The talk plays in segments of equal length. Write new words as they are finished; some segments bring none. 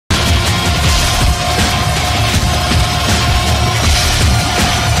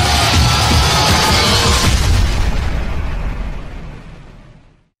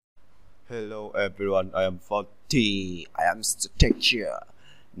everyone, I am 40. I am the teacher.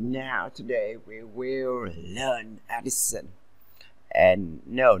 Now today we will learn addition and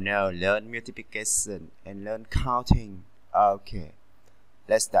learn multiplication and learn counting. Okay,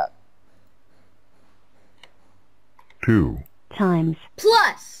 let's start. 2 times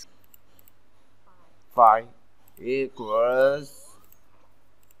plus 5 equals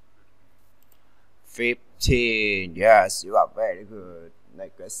 15. Yes, you are very good.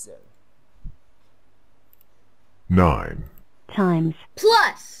 Next question. 9 times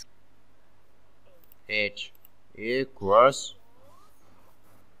plus 8 equals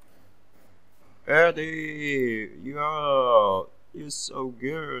 80. Yeah, you're so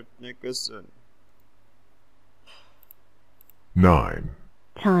good. Next question. 9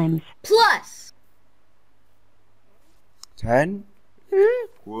 times plus 10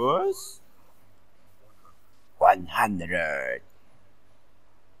 equals 100.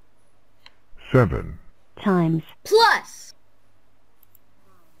 7 times plus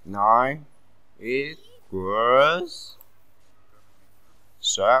 9 equals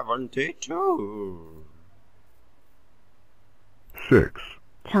 72. 6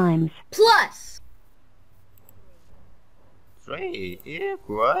 times plus 3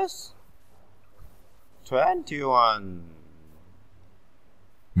 equals 21.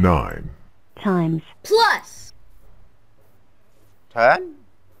 9 times plus 10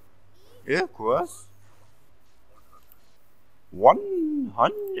 equals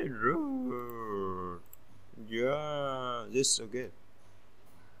 100. Yeah, this is so good.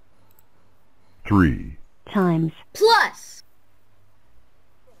 3 times plus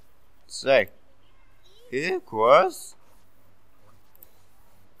 6 equals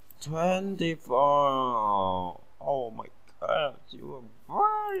 24. Oh my god, you are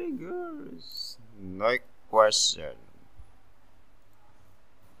very good. Next question.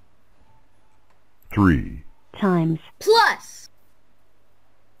 3 times plus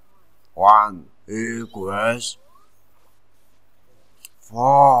 1 equals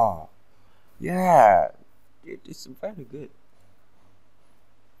 4. Yeah, it is very good.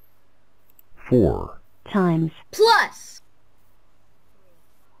 4 times plus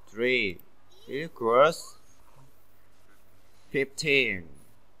 3 equals 15.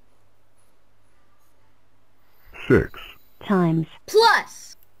 6 times plus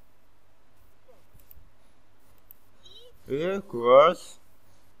Equals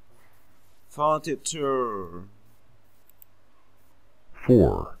 42.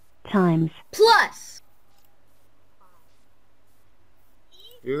 4 times plus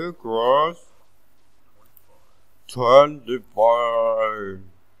Equals 25.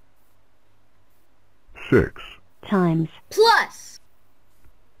 6 times plus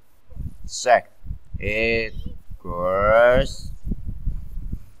 6 equals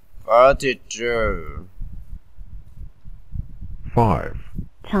 42. 5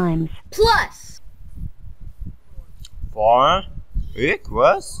 times plus 4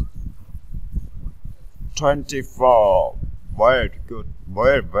 equals 24. Very good.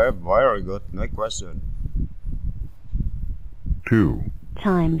 Very good. Next question. 2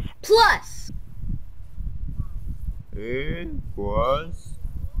 times plus Equals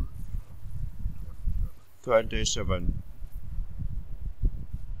 27.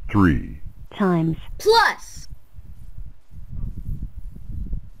 3 times plus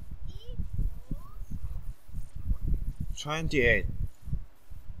 28.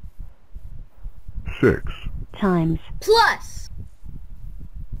 6 times plus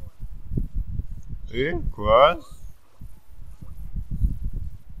Equals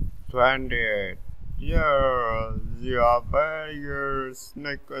 28. Yeah, you are very good.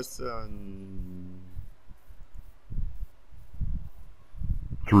 Next question.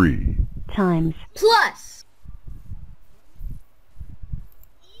 3 times plus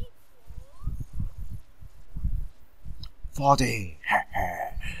 40.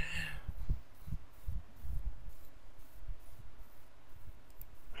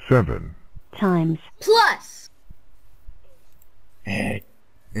 7 times plus 8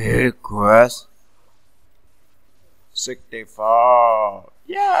 equals 64.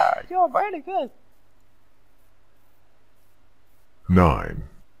 Yeah, you're very good. 9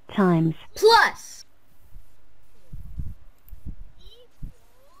 times plus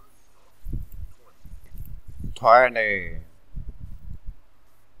 20.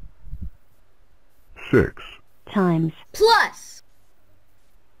 6 times plus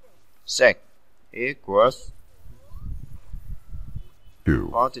 6 equals 2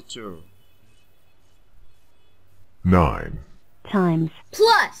 42. 9 times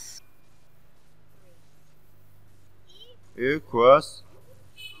plus Equals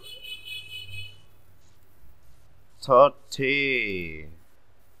 30.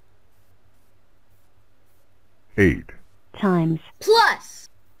 8, times, plus,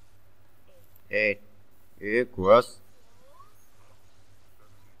 8 equals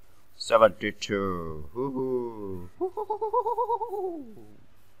 72. Hoo-hoo.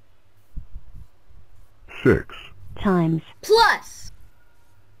 6, times, plus,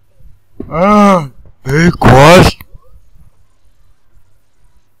 Equals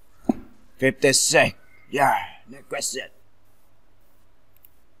 56. Yeah, next question.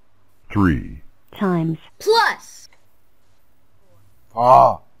 3, times, plus,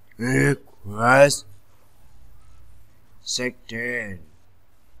 4 equals 16.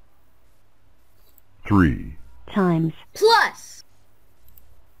 3, times, plus,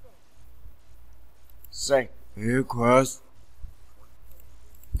 6 equals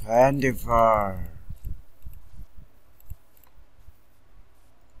 24.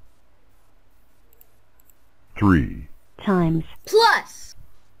 3, times, plus,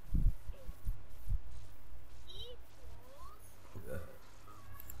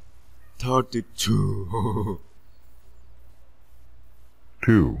 32.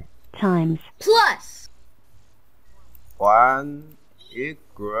 2, times, plus, 1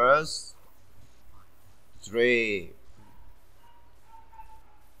 equals 3.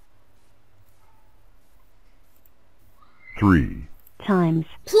 3, times,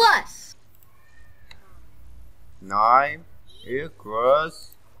 plus, 9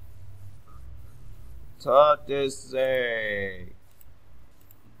 equals 36.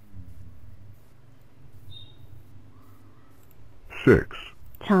 6,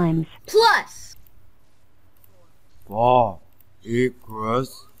 times, plus, 4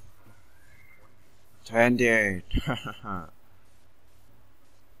 equals 28.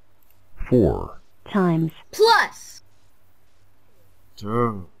 4, times, plus,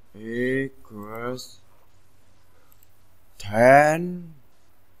 2 equals 10.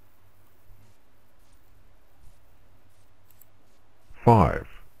 5,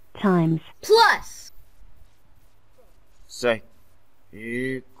 times, plus, 6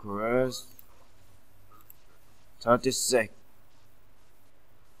 equals 36.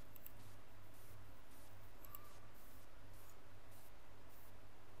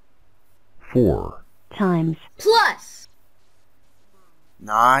 4, times, plus,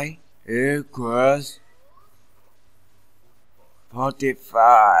 9 equals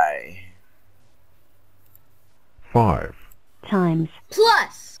 45. 5, times,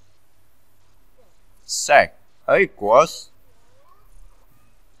 plus, 6 equals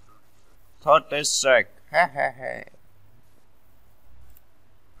 36.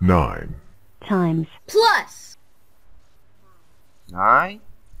 9, times, plus, 9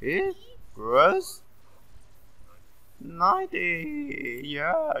 equals 90.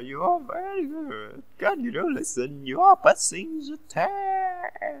 Yeah, you are very good. Can you do listen? You are passing the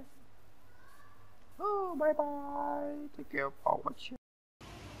test. Oh, bye bye. Thank you for watching.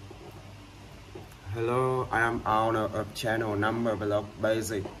 Hello, I am owner of channel Numberblocks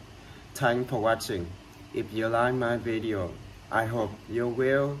Basic. Thanks for watching. If you like my video, I hope you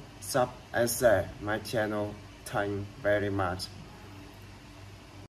will sub and share my channel. Thanks very much.